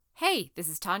Hey, this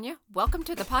is Tanya. Welcome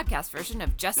to the podcast version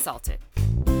of Just Salted.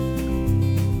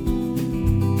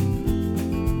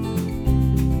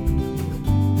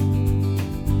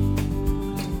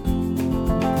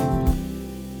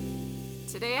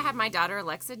 Today I have my daughter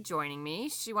Alexa joining me.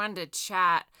 She wanted to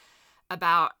chat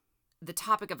about the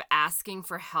topic of asking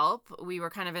for help. We were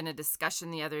kind of in a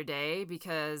discussion the other day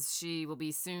because she will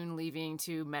be soon leaving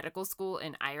to medical school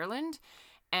in Ireland,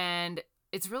 and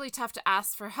it's really tough to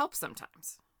ask for help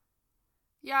sometimes.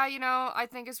 Yeah, I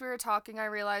think as we were talking, I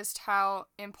realized how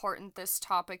important this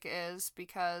topic is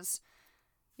because,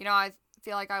 I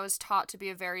feel like I was taught to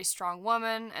be a very strong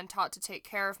woman and taught to take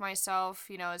care of myself.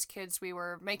 As kids, we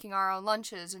were making our own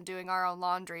lunches and doing our own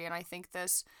laundry, and I think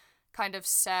this kind of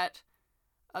set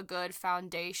a good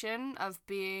foundation of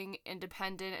being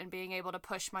independent and being able to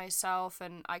push myself,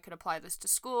 and I could apply this to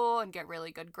school and get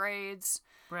really good grades.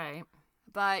 Right.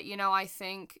 But, I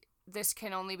think this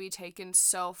can only be taken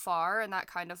so far, and that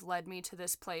kind of led me to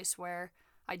this place where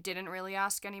I didn't really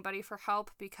ask anybody for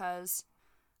help because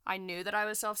I knew that I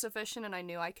was self-sufficient and I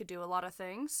knew I could do a lot of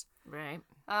things. Right.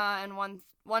 And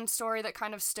one story that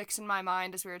kind of sticks in my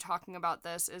mind as we were talking about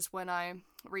this is when I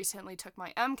recently took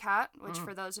my MCAT, which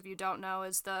for those of you who don't know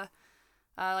is the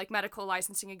medical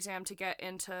licensing exam to get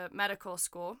into medical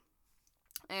school.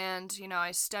 And,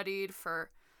 I studied for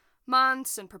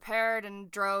months and prepared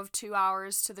and drove 2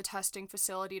 hours to the testing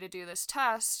facility to do this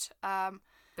test.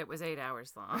 That was 8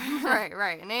 hours long.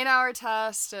 Right. An 8-hour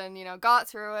test and, got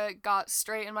through it, got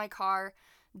straight in my car,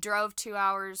 drove 2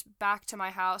 hours back to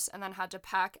my house, and then had to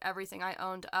pack everything I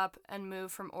owned up and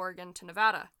move from Oregon to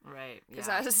Nevada. Right. Because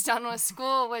I was done with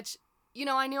school, which,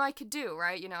 I knew I could do,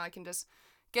 right? I can just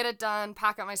get it done,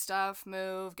 pack up my stuff,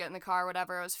 move, get in the car,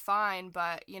 whatever. It was fine.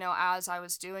 But, as I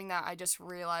was doing that, I just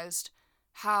realized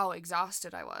how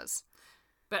exhausted I was.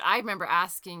 But I remember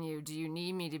asking you, do you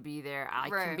need me to be there? I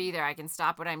can be there. I can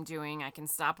stop what I'm doing. I can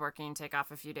stop working, take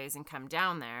off a few days and come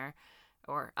down there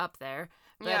or up there.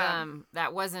 But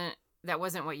that wasn't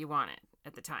what you wanted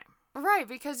at the time. Right,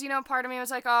 because, part of me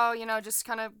was like, oh, just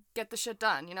kind of get the shit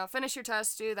done. Finish your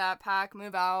test, do that, pack,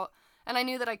 move out. And I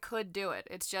knew that I could do it.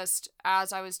 It's just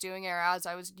as I was doing it, or as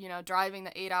I was, driving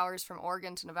the 8 hours from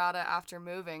Oregon to Nevada after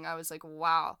moving, I was like,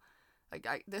 wow.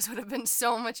 This would have been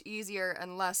so much easier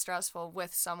and less stressful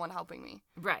with someone helping me.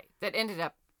 Right. That ended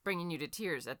up bringing you to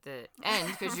tears at the end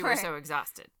because you were so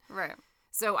exhausted. Right.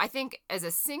 So I think as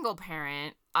a single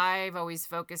parent, I've always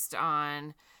focused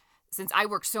on, since I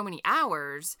worked so many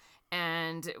hours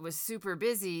and was super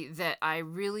busy, that I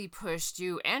really pushed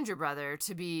you and your brother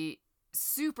to be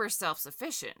super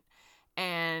self-sufficient.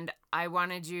 And I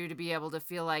wanted you to be able to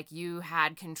feel like you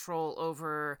had control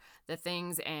over the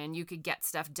things and you could get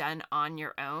stuff done on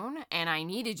your own. And I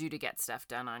needed you to get stuff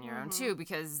done on your own too,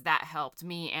 because that helped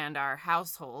me and our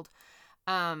household.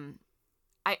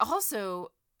 I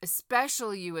also,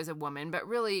 especially you as a woman, but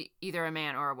really either a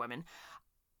man or a woman,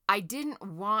 I didn't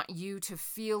want you to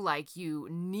feel like you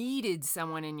needed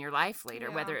someone in your life later,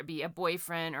 whether it be a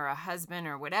boyfriend or a husband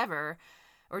or whatever,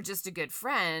 or just a good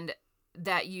friend,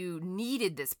 that you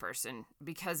needed this person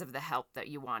because of the help that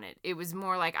you wanted. It was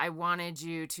more like I wanted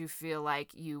you to feel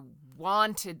like you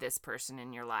wanted this person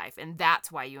in your life, and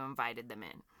that's why you invited them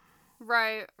in.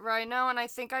 Right. No, and I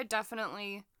think I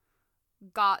definitely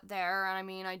got there. And I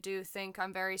mean, I do think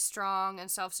I'm very strong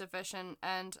and self-sufficient,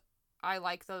 and I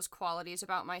like those qualities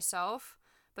about myself.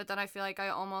 But then I feel like I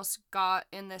almost got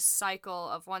in this cycle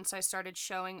of once I started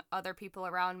showing other people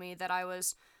around me that I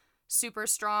was super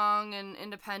strong and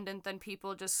independent, then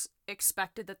people just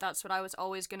expected that that's what I was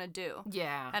always going to do.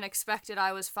 Yeah. And expected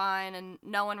I was fine, and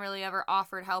no one really ever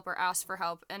offered help or asked for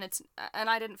help. And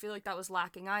I didn't feel like that was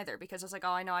lacking either, because it's like, oh,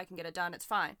 I know I can get it done. It's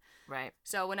fine. Right.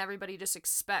 So when everybody just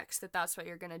expects that that's what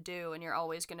you're going to do and you're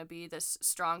always going to be this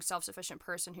strong, self-sufficient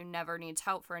person who never needs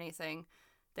help for anything,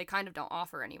 they kind of don't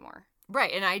offer anymore.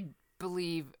 Right. And I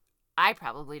believe I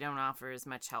probably don't offer as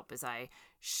much help as I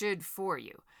should for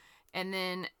you. And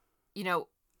then,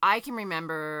 I can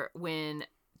remember when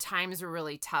times were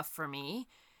really tough for me,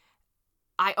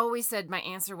 I always said my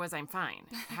answer was, I'm fine.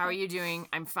 How are you doing?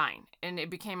 I'm fine. And it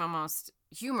became almost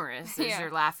humorous as you're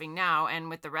laughing now. And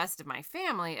with the rest of my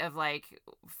family of like,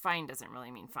 fine doesn't really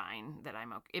mean fine, that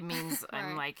I'm okay. It means right.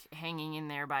 I'm like hanging in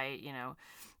there by,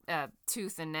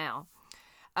 tooth and nail.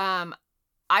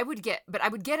 I would get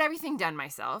everything done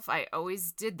myself. I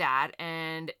always did that.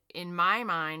 And in my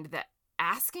mind, that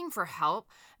asking for help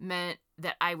meant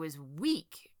that I was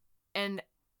weak, and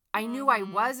I knew I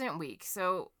wasn't weak.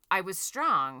 So I was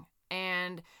strong,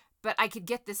 but I could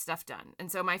get this stuff done.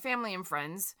 And so my family and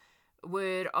friends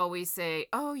would always say,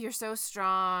 oh, you're so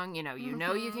strong. You know,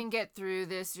 you can get through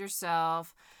this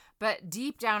yourself. But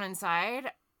deep down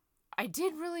inside, I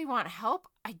did really want help.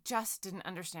 I just didn't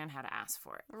understand how to ask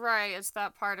for it. Right. It's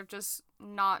that part of just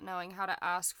not knowing how to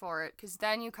ask for it. Because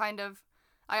then you kind of,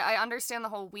 I understand the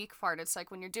whole weak part. It's like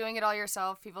when you're doing it all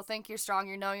yourself, people think you're strong,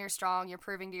 you're strong, you're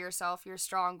proving to yourself you're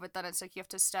strong. But then it's like you have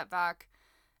to step back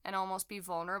and almost be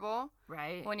vulnerable.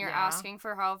 Right. When you're yeah. asking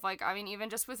for help. Like, I mean, even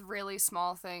just with really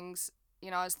small things, you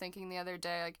know, I was thinking the other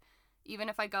day, like, even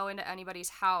if I go into anybody's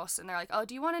house and they're like, oh,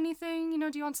 do you want anything? You know,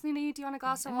 do you want something to eat? Do you want a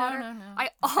glass of water? No. I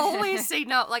always say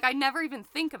no. Like, I never even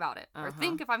think about it or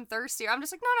think if I'm thirsty. I'm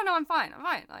just like, no, I'm fine.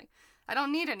 Like, I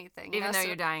don't need anything. Even though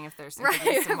you're dying of thirst.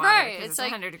 Right, right. It's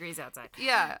like 100 degrees outside.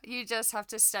 Yeah, you just have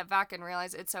to step back and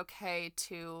realize it's okay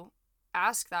to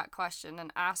ask that question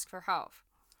and ask for help.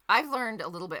 I've learned a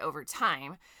little bit over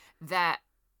time that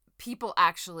people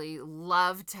actually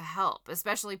love to help,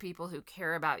 especially people who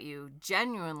care about you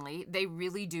genuinely. They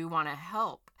really do want to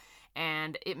help,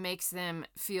 and it makes them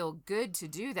feel good to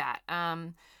do that.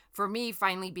 For me,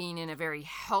 finally being in a very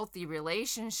healthy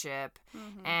relationship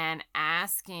and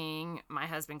asking my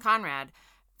husband Conrad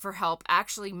for help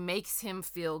actually makes him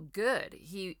feel good.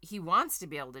 He wants to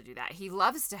be able to do that. He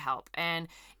loves to help. And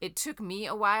it took me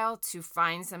a while to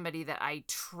find somebody that I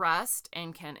trust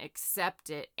and can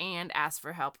accept it and ask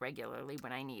for help regularly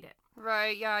when I need it.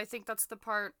 Right, yeah, I think that's the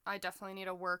part I definitely need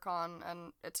to work on,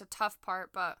 and it's a tough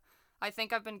part, but I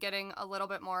think I've been getting a little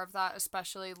bit more of that,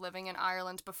 especially living in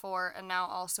Ireland before, and now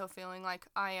also feeling like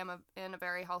I am in a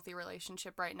very healthy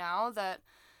relationship right now, that,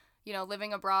 you know,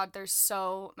 living abroad, there's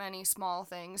so many small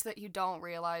things that you don't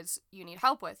realize you need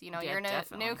help with. You know, Yeah, you're in a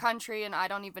definitely. new country, and I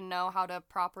don't even know how to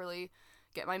properly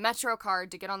get my Metro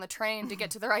card to get on the train to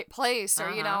get to the right place,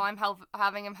 or, you know, I'm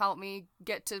having him help me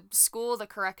get to school the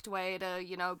correct way to,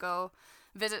 you know, go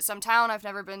visit some town I've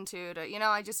never been to, you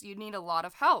know, you need a lot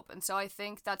of help. And so I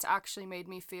think that's actually made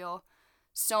me feel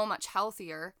so much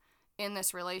healthier in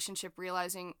this relationship,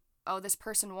 realizing, oh, this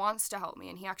person wants to help me,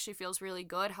 and he actually feels really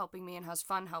good helping me and has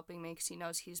fun helping me because he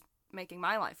knows he's making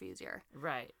my life easier.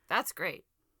 Right. That's great.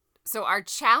 So our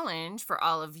challenge for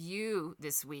all of you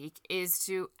this week is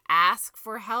to ask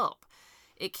for help.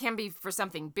 It can be for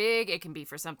something big, it can be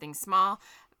for something small,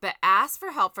 but ask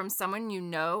for help from someone you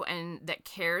know and that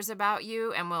cares about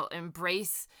you and will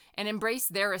embrace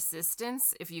their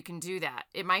assistance if you can do that.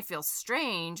 It might feel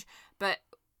strange, but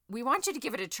we want you to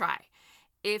give it a try.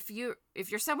 If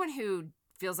you're someone who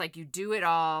feels like you do it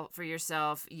all for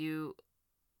yourself,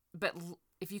 but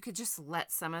if you could just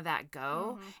let some of that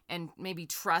go and maybe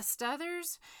trust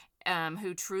others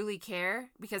who truly care,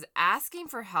 because asking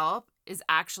for help is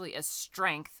actually a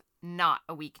strength, not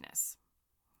a weakness.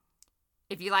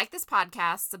 If you like this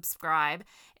podcast, subscribe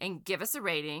and give us a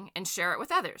rating and share it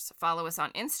with others. Follow us on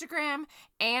Instagram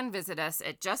and visit us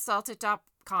at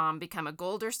justsalted.com. Become a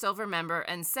gold or silver member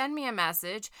and send me a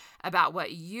message about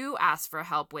what you asked for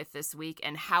help with this week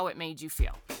and how it made you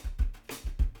feel.